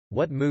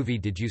What movie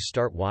did you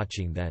start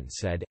watching then?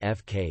 Said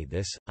FK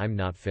this, I'm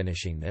not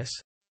finishing this.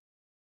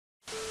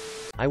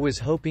 I was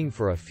hoping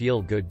for a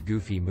feel-good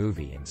goofy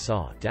movie and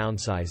saw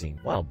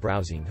Downsizing while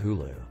browsing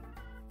Hulu.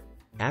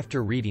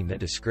 After reading the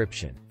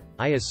description,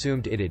 I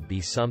assumed it'd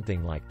be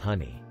something like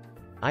Honey,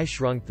 I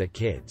Shrunk the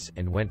Kids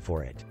and went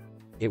for it.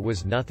 It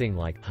was nothing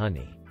like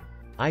Honey,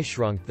 I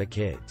Shrunk the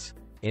Kids.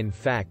 In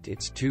fact,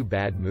 it's two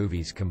bad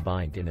movies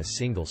combined in a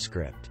single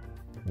script.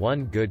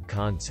 One good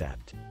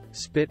concept,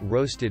 spit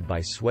roasted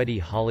by sweaty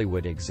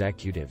Hollywood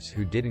executives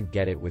who didn't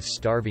get it with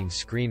starving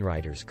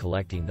screenwriters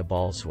collecting the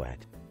ball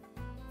sweat.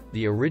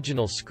 The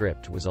original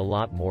script was a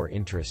lot more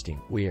interesting,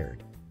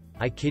 weird.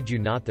 I kid you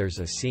not, there's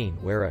a scene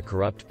where a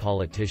corrupt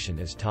politician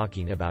is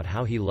talking about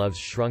how he loves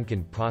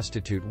shrunken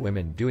prostitute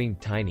women doing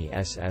tiny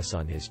SS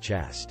on his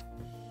chest.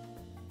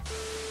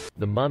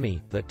 The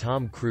Mummy, the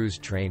Tom Cruise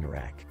train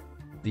wreck.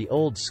 The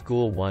old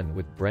school one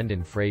with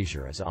Brendan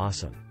Fraser is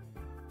awesome.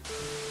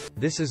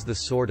 This is the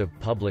sort of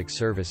public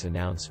service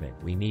announcement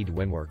we need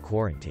when we're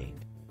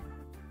quarantined.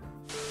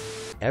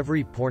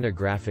 Every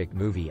pornographic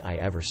movie I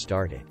ever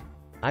started,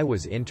 I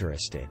was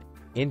interested,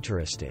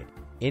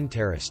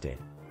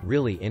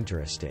 really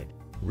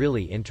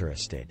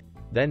interested.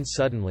 Then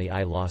suddenly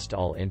I lost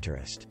all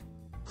interest.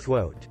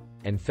 Quote,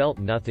 and felt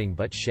nothing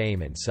but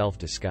shame and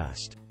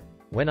self-disgust.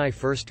 When I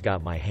first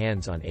got my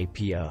hands on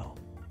APO.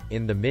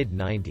 In the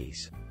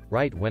mid-90s.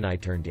 Right when I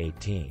turned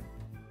 18.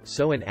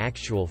 So an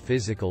actual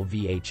physical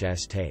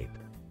VHS tape.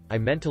 I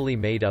mentally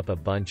made up a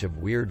bunch of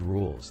weird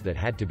rules that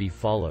had to be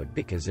followed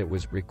because it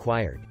was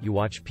required. You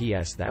watch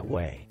PS that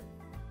way.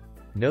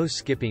 No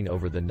skipping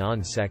over the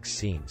non-sex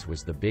scenes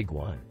was the big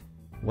one.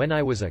 When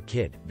I was a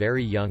kid,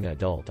 very young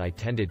adult, I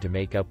tended to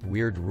make up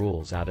weird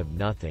rules out of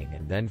nothing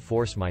and then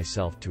force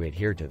myself to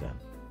adhere to them.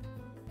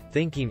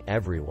 Thinking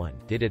everyone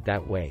did it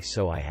that way,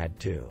 so I had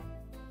to.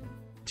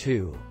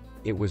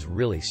 It was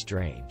really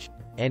strange.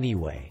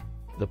 Anyway,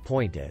 the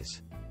point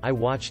is, I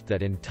watched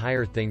that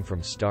entire thing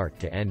from start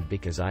to end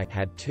because I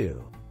had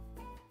to.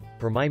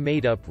 Per my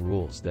made-up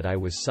rules that I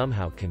was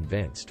somehow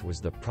convinced was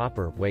the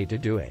proper way to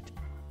do it.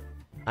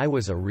 I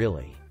was a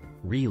really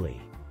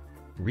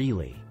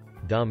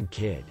dumb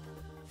kid.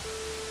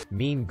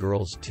 Mean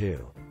Girls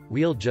 2.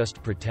 We'll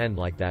just pretend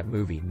like that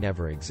movie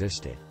never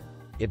existed.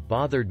 It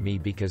bothered me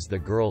because the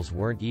girls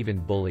weren't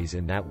even bullies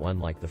in that one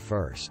like the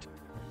first.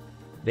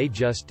 They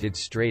just did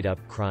straight-up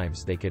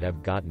crimes they could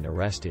have gotten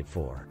arrested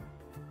for.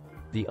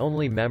 The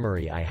only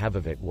memory I have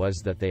of it was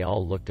that they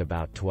all looked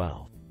about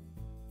 12.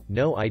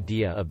 No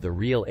idea of the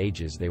real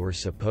ages they were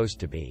supposed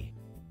to be.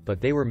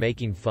 But they were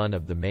making fun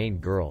of the main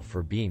girl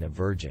for being a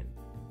virgin.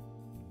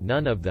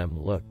 None of them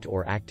looked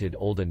or acted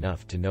old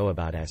enough to know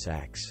about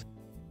sex.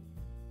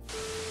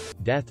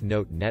 Death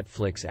Note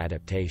Netflix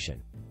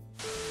adaptation.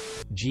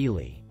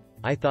 Geely.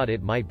 I thought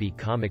it might be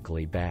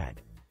comically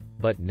bad.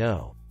 But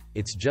no.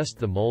 It's just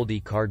the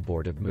moldy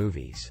cardboard of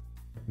movies.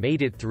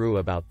 Made it through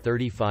about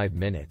 35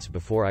 minutes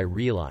before I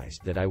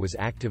realized that I was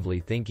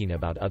actively thinking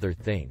about other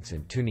things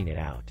and tuning it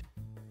out.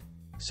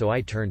 So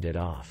I turned it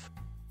off.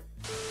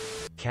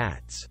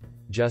 Cats.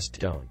 Just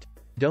don't.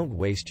 Don't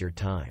waste your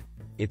time.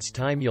 It's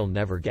time you'll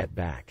never get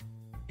back.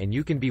 And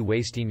you can be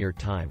wasting your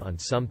time on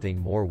something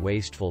more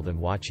wasteful than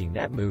watching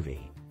that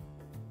movie.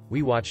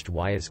 We watched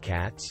Why Is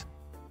Cats?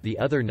 The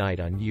other night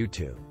on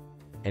YouTube.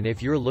 And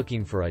if you're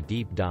looking for a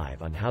deep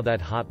dive on how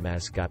that hot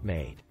mess got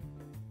made,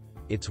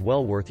 it's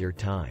well worth your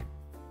time.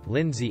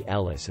 Lindsay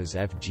Ellis as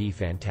FG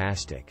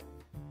fantastic.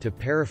 To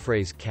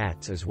paraphrase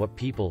Cats is what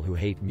people who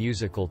hate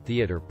musical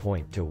theater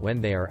point to when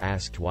they are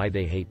asked why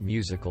they hate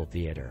musical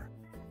theater.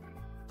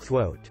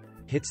 Quote,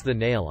 hits the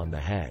nail on the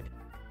head.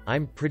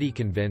 I'm pretty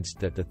convinced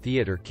that the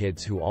theater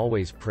kids who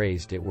always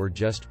praised it were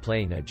just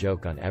playing a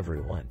joke on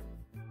everyone.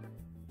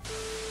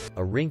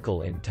 A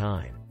Wrinkle in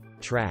Time.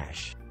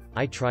 Trash.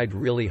 I tried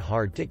really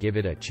hard to give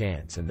it a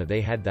chance, and they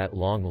had that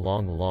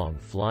long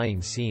flying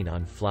scene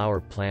on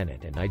Flower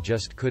Planet and I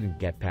just couldn't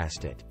get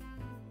past it.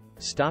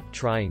 Stop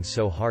trying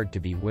so hard to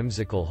be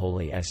whimsical,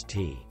 holy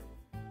st.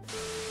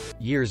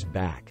 Years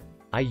back,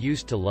 I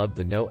used to love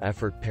the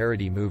no-effort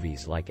parody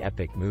movies like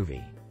Epic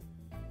Movie,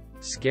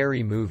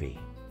 Scary Movie,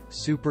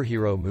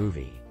 Superhero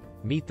Movie,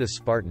 Meet the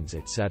Spartans,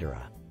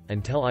 etc.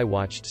 Until I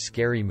watched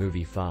Scary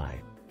Movie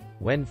 5.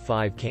 When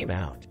 5 came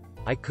out,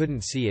 I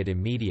couldn't see it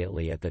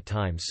immediately at the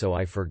time, so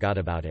I forgot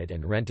about it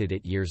and rented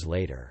it years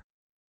later.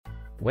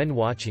 When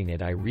watching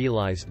it, I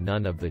realized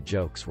none of the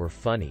jokes were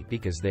funny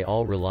because they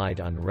all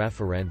relied on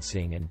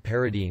referencing and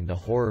parodying the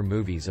horror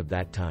movies of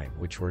that time,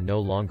 which were no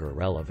longer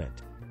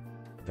relevant.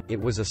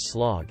 It was a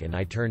slog and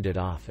I turned it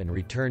off and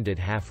returned it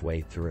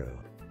halfway through.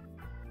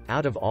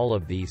 Out of all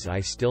of these,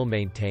 I still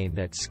maintain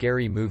that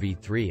Scary Movie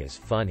 3 is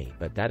funny,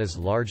 but that is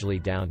largely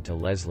down to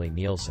Leslie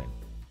Nielsen.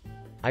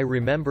 I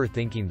remember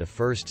thinking the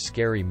first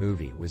Scary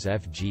Movie was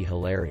FG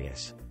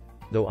hilarious.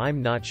 Though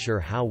I'm not sure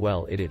how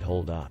well it'd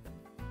hold up.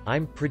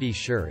 I'm pretty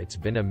sure it's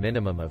been a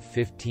minimum of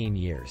 15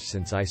 years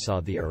since I saw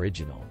the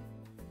original.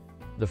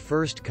 The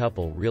first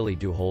couple really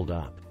do hold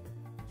up.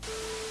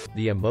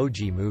 The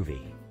Emoji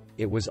Movie.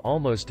 It was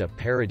almost a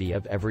parody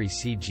of every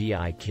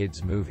CGI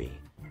kids movie.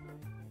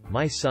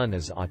 My son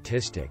is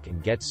autistic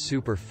and gets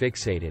super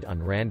fixated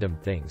on random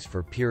things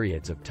for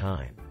periods of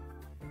time.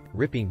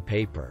 Ripping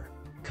paper,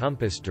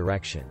 compass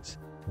directions,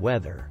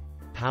 weather,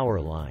 power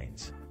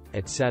lines,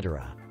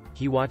 etc.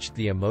 He watched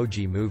the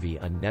Emoji Movie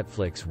on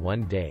Netflix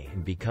one day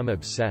and became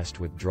obsessed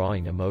with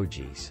drawing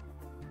emojis.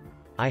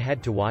 I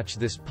had to watch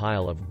this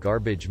pile of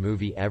garbage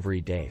movie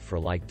every day for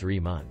like 3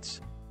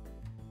 months.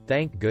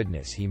 Thank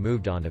goodness he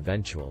moved on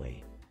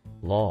eventually.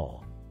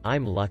 Lol.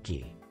 I'm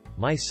lucky.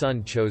 My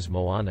son chose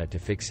Moana to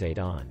fixate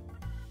on.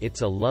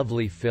 It's a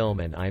lovely film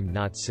and I'm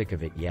not sick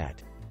of it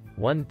yet.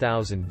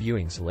 1,000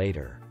 viewings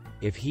later.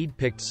 If he'd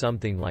picked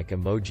something like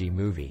Emoji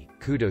Movie,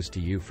 kudos to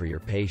you for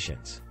your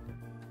patience.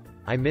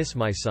 I miss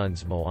my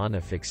son's Moana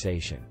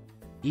fixation.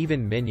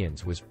 Even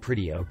Minions was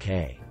pretty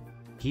okay.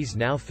 He's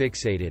now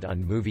fixated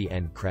on movie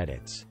end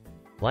credits.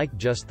 Like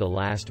just the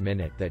last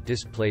minute that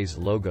displays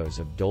logos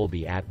of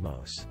Dolby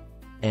Atmos,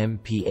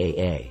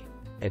 MPAA,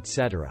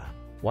 etc.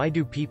 Why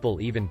do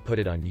people even put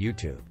it on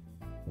YouTube?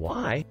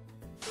 Why?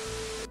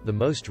 The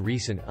most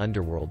recent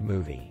Underworld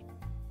movie.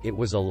 It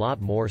was a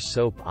lot more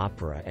soap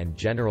opera and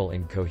general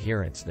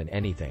incoherence than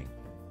anything.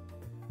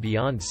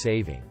 Beyond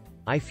saving.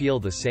 I feel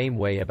the same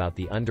way about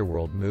the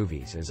Underworld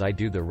movies as I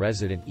do the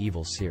Resident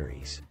Evil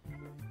series.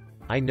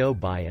 I know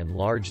by and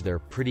large they're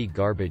pretty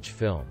garbage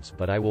films,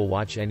 but I will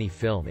watch any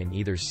film in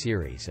either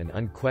series and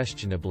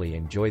unquestionably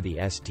enjoy the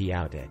st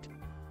out it.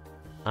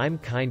 I'm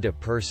kinda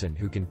person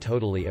who can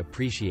totally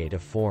appreciate a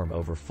form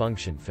over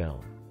function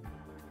film.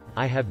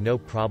 I have no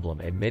problem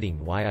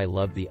admitting why I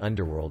love the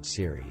Underworld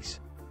series.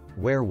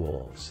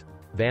 Werewolves,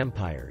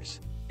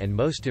 vampires, and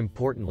most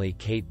importantly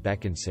Kate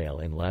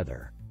Beckinsale in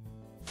leather.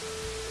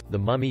 The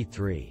Mummy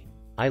 3.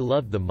 I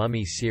loved the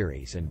Mummy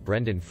series and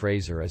Brendan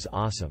Fraser is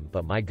awesome,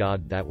 but my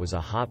god, that was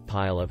a hot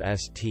pile of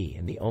st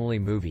and the only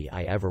movie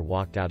I ever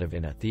walked out of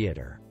in a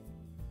theater.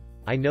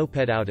 I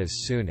noped out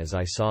as soon as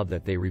I saw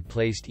that they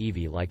replaced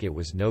Evie like it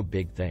was no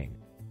big thing.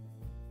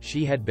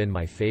 She had been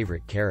my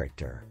favorite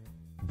character.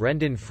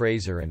 Brendan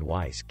Fraser and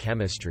Weiss'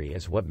 chemistry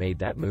is what made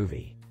that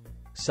movie.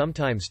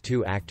 Sometimes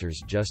two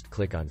actors just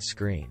click on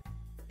screen.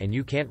 And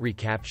you can't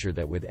recapture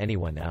that with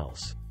anyone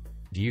else.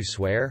 Do you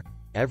swear?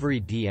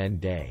 Every DN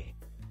day.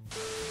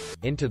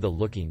 Into the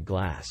Looking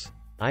Glass.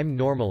 I'm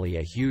normally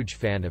a huge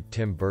fan of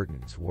Tim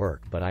Burton's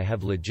work, but I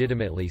have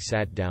legitimately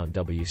sat down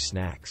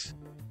snacks.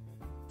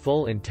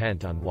 Full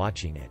intent on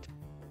watching it.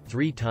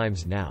 3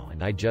 times now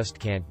and I just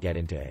can't get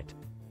into it.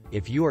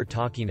 If you are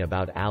talking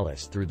about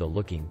Alice Through the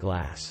Looking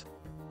Glass.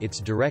 It's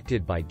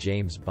directed by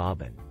James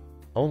Bobbin.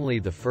 Only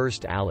the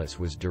first Alice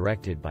was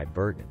directed by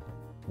Burton.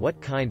 What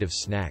kind of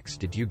snacks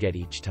did you get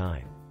each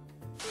time?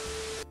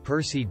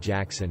 Percy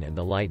Jackson and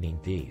the Lightning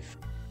Thief.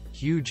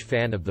 Huge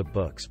fan of the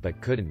books but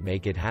couldn't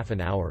make it half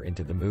an hour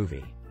into the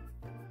movie.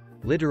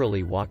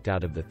 Literally walked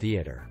out of the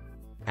theater.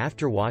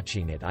 After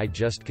watching it, I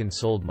just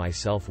consoled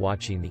myself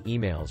watching the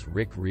emails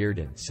Rick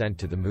Riordan sent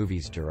to the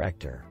movie's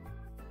director,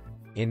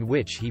 in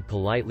which he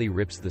politely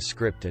rips the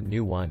script a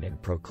new one and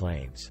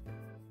proclaims,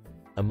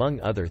 among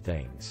other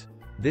things,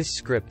 this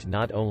script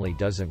not only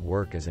doesn't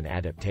work as an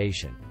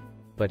adaptation,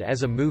 but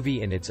as a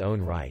movie in its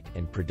own right,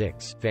 and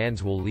predicts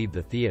fans will leave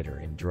the theater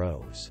in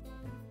droves.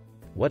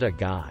 What a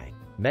guy.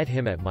 Met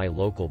him at my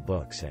local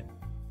Books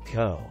 &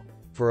 Co.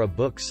 for a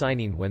book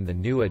signing when the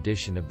new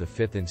edition of the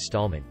 5th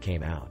installment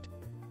came out.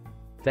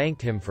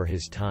 Thanked him for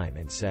his time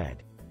and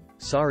said,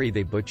 sorry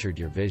they butchered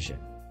your vision.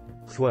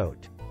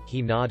 Quote.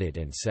 He nodded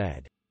and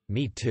said,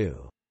 me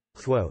too.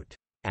 Quote.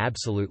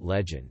 Absolute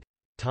legend.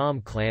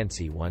 Tom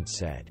Clancy once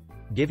said,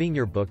 giving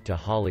your book to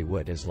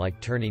Hollywood is like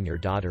turning your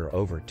daughter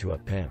over to a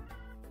pimp.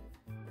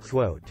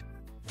 Quote.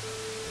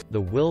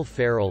 The Will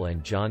Ferrell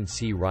and John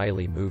C.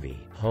 Reilly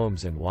movie,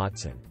 Holmes and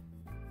Watson.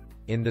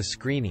 In the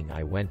screening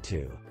I went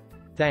to.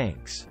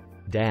 Thanks,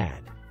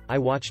 Dad. I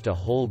watched a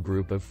whole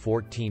group of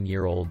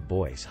 14-year-old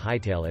boys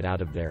hightail it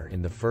out of there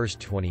in the first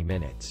 20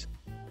 minutes.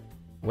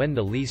 When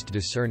the least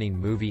discerning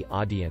movie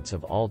audience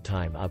of all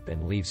time up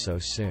and leave so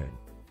soon.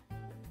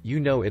 You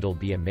know it'll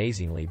be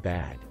amazingly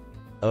bad.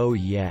 Oh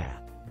yeah.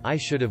 I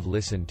should have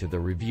listened to the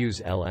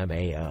reviews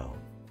LMAO.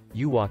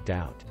 You walked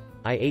out.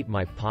 I ate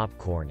my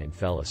popcorn and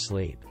fell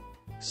asleep.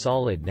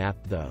 Solid nap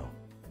though.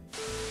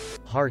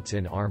 Hearts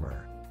in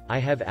Armor. I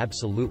have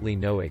absolutely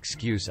no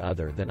excuse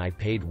other than I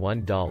paid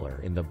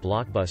 $1 in the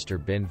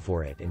Blockbuster bin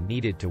for it and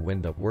needed to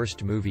win the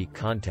worst movie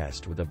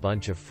contest with a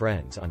bunch of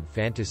friends on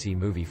Fantasy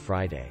Movie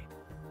Friday.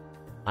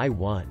 I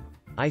won.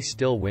 I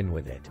still win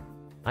with it.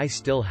 I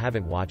still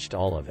haven't watched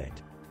all of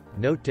it.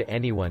 Note to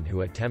anyone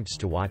who attempts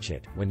to watch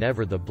it,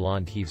 whenever the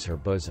blonde heaves her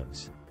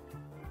bosoms,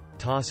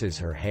 tosses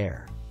her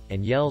hair,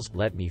 and yells,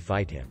 let me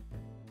fight him.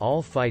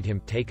 I'll fight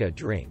him, take a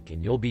drink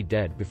and you'll be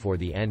dead before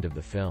the end of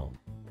the film.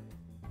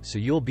 So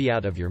you'll be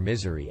out of your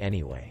misery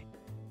anyway.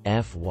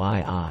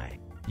 FYI.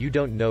 You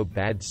don't know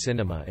bad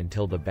cinema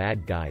until the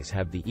bad guys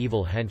have the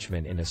evil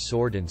henchman in a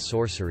sword and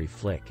sorcery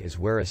flick is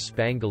wear a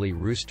spangly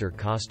rooster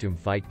costume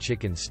fight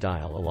chicken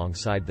style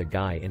alongside the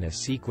guy in a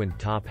sequined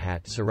top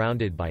hat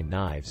surrounded by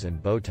knives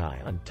and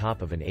bowtie on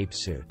top of an ape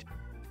suit.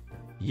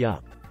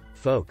 Yup.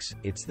 Folks,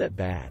 it's that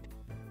bad.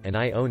 And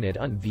I own it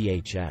on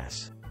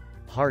VHS.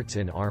 Hearts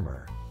in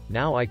Armor.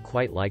 Now I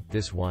quite like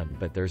this one,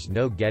 but there's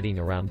no getting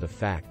around the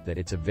fact that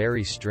it's a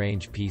very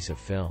strange piece of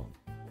film.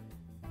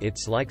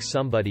 It's like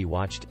somebody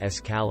watched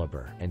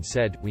Excalibur and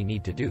said, we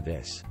need to do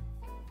this.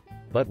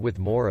 But with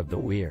more of the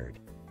weird,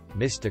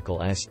 mystical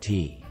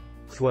st.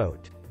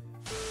 Quote.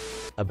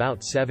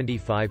 About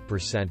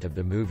 75% of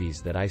the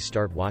movies that I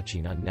start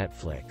watching on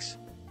Netflix.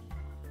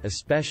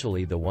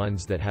 Especially the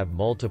ones that have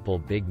multiple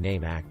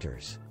big-name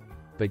actors.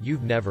 But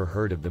you've never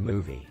heard of the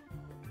movie.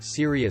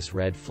 Serious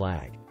red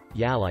flag.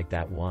 Yeah, like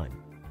that one.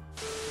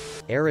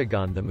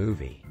 Aragon the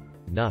movie.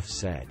 Nuff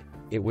said.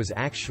 It was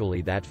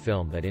actually that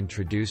film that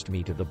introduced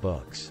me to the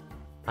books.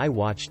 I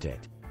watched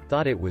it.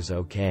 Thought it was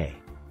okay.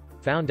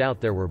 Found out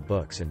there were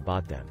books and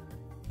bought them.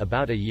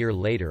 About a year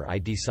later I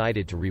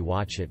decided to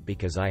rewatch it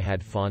because I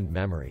had fond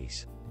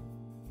memories.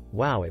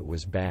 Wow, it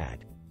was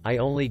bad. I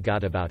only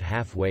got about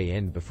halfway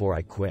in before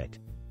I quit.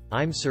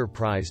 I'm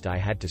surprised I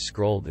had to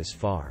scroll this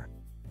far.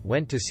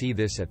 Went to see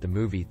this at the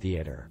movie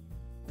theater.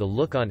 The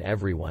look on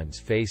everyone's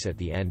face at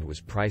the end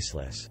was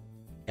priceless.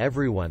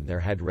 Everyone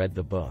there had read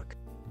the book.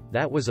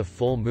 That was a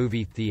full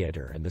movie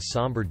theater, and the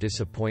somber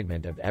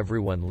disappointment of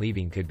everyone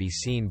leaving could be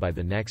seen by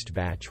the next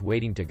batch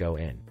waiting to go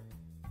in.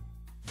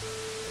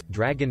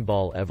 Dragon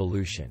Ball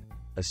Evolution.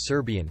 A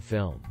Serbian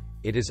film.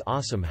 It is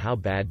awesome how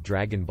bad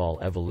Dragon Ball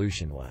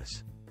Evolution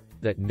was.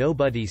 That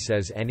nobody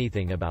says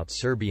anything about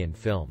Serbian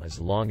film as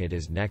long as it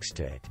is next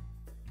to it.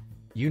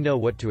 You know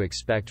what to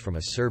expect from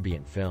a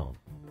Serbian film.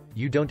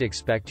 You don't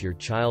expect your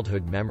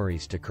childhood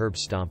memories to curb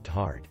stomped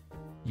hard.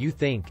 You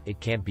think, it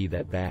can't be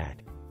that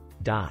bad.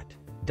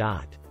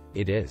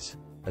 It is.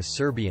 A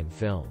Serbian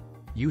film.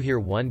 You hear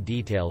one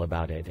detail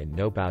about it and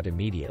nope out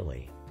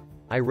immediately.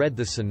 I read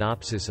the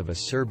synopsis of a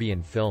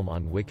Serbian film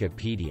on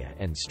Wikipedia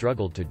and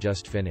struggled to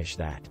just finish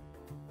that.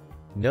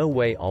 No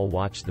way I'll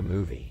watch the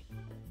movie.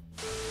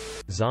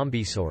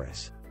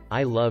 Zombiesaurus.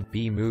 I love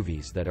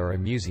B-movies that are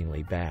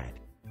amusingly bad.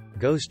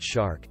 Ghost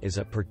Shark is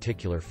a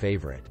particular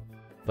favorite.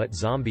 But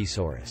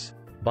Zombiesaurus,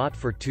 bought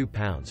for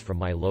 £2 from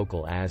my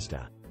local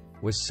Asda,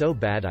 was so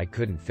bad I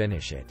couldn't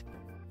finish it.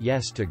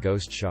 Yes to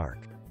Ghost Shark.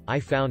 I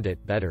found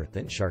it better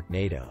than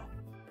Sharknado.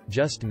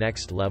 Just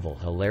next level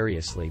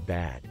hilariously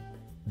bad.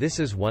 This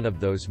is one of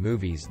those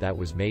movies that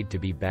was made to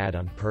be bad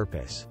on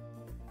purpose.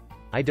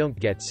 I don't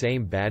get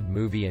same bad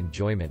movie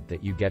enjoyment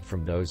that you get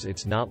from those.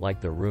 It's not like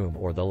The Room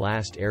or The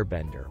Last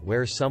Airbender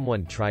where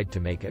someone tried to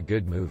make a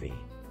good movie.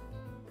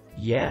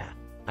 Yeah.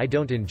 I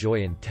don't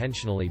enjoy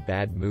intentionally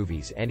bad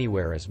movies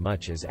anywhere as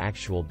much as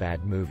actual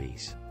bad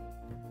movies.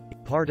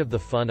 Part of the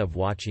fun of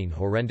watching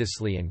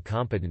horrendously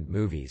incompetent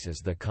movies is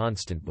the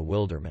constant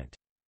bewilderment.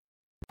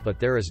 But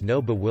there is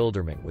no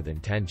bewilderment with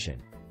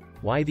intention.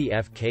 Why the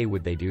FK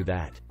would they do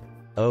that?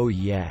 Oh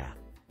yeah.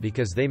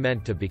 Because they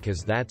meant to,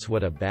 because that's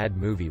what a bad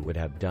movie would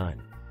have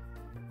done.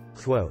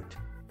 Quote.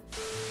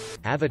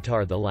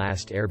 Avatar: The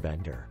Last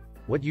Airbender.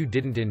 What you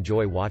didn't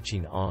enjoy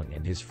watching Aang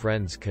and his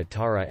friends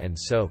Katara and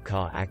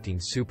Sokka acting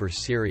super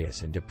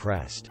serious and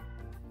depressed.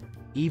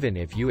 Even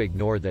if you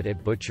ignore that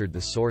it butchered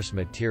the source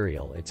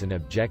material, it's an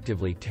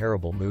objectively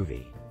terrible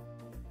movie.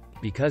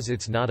 Because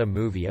it's not a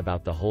movie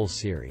about the whole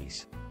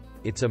series.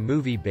 It's a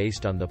movie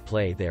based on the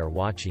play they are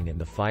watching in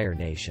the Fire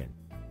Nation.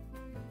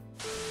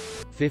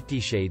 50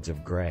 Shades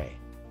of Grey.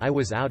 I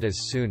was out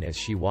as soon as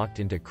she walked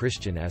into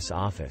Christian's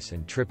office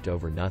and tripped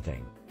over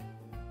nothing.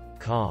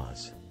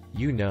 Cause.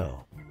 You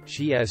know.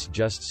 She is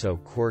just so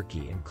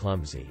quirky and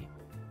clumsy.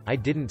 I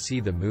didn't see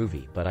the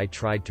movie, but I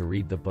tried to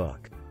read the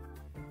book.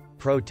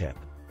 Pro tip.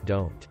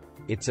 Don't.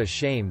 It's a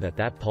shame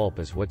that pulp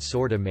is what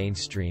sorta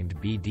mainstreamed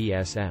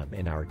BDSM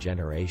in our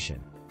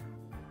generation.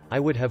 I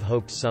would have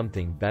hoped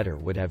something better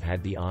would have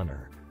had the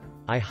honor.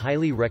 I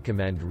highly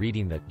recommend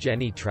reading the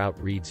Jenny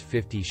Trout Reads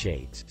 50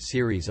 Shades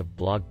series of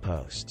blog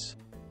posts.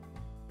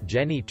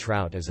 Jenny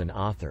Trout is an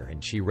author,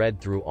 and she read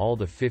through all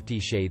the 50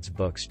 Shades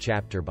books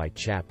chapter by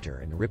chapter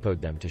and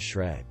rippled them to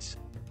shreds.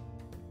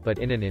 But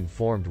in an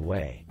informed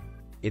way.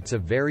 It's a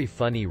very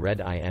funny read.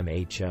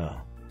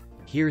 IMHO.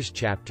 Here's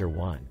chapter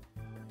 1.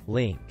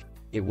 Link.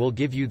 It will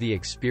give you the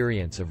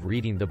experience of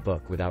reading the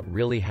book without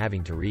really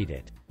having to read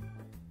it.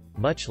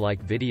 Much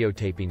like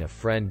videotaping a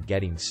friend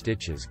getting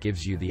stitches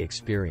gives you the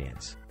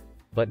experience.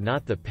 But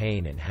not the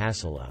pain and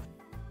hassle of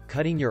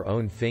cutting your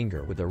own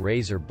finger with a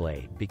razor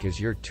blade because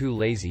you're too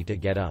lazy to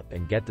get up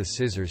and get the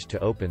scissors to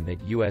open that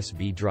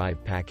USB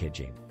drive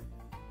packaging.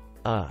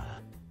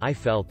 I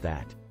felt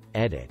that.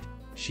 Edit.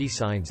 She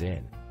signs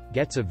in.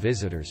 Gets a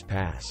visitor's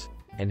pass.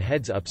 and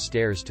heads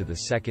upstairs to the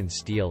second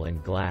steel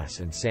and glass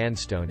and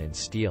sandstone and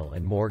steel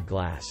and more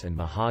glass and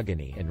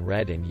mahogany and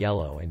red and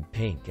yellow and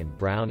pink and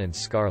brown and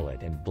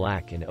scarlet and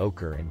black and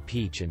ochre and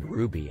peach and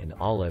ruby and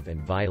olive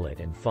and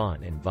violet and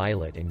fawn and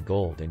violet and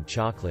gold and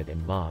chocolate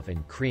and mauve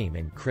and cream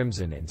and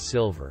crimson and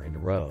silver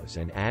and rose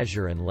and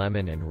azure and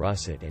lemon and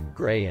russet and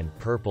gray and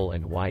purple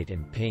and white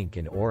and pink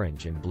and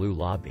orange and blue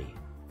lobby.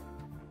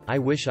 I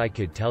wish I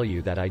could tell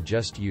you that I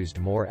just used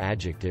more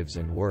adjectives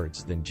and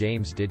words than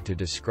James did to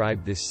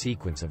describe this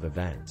sequence of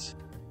events.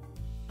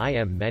 I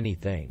am many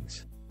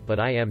things. But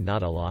I am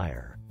not a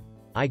liar.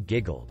 I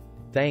giggled.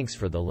 Thanks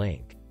for the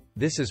link.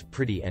 This is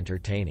pretty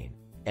entertaining.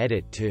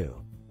 Edit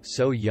 2.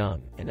 So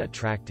young and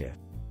attractive.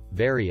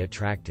 Very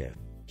attractive.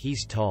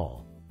 He's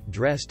tall.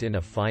 Dressed in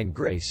a fine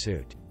gray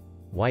suit.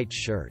 White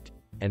shirt.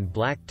 And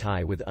black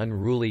tie with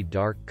unruly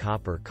dark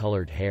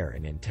copper-colored hair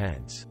and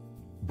intense,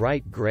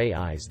 bright gray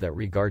eyes that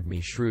regard me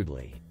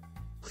shrewdly.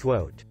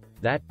 Quote,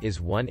 that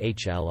is one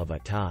HL of a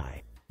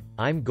tie.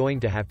 I'm going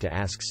to have to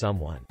ask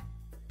someone.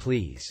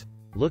 Please,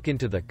 look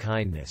into the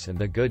kindness and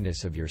the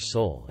goodness of your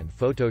soul and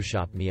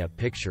Photoshop me a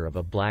picture of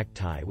a black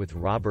tie with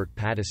Robert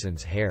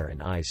Pattinson's hair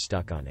and eyes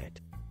stuck on it.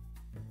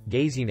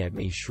 Gazing at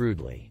me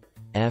shrewdly.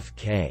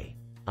 FK.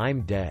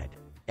 I'm dead.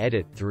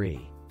 Edit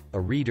 3. A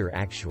reader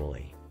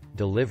actually.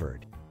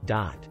 Delivered.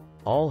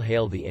 All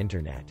hail the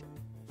internet.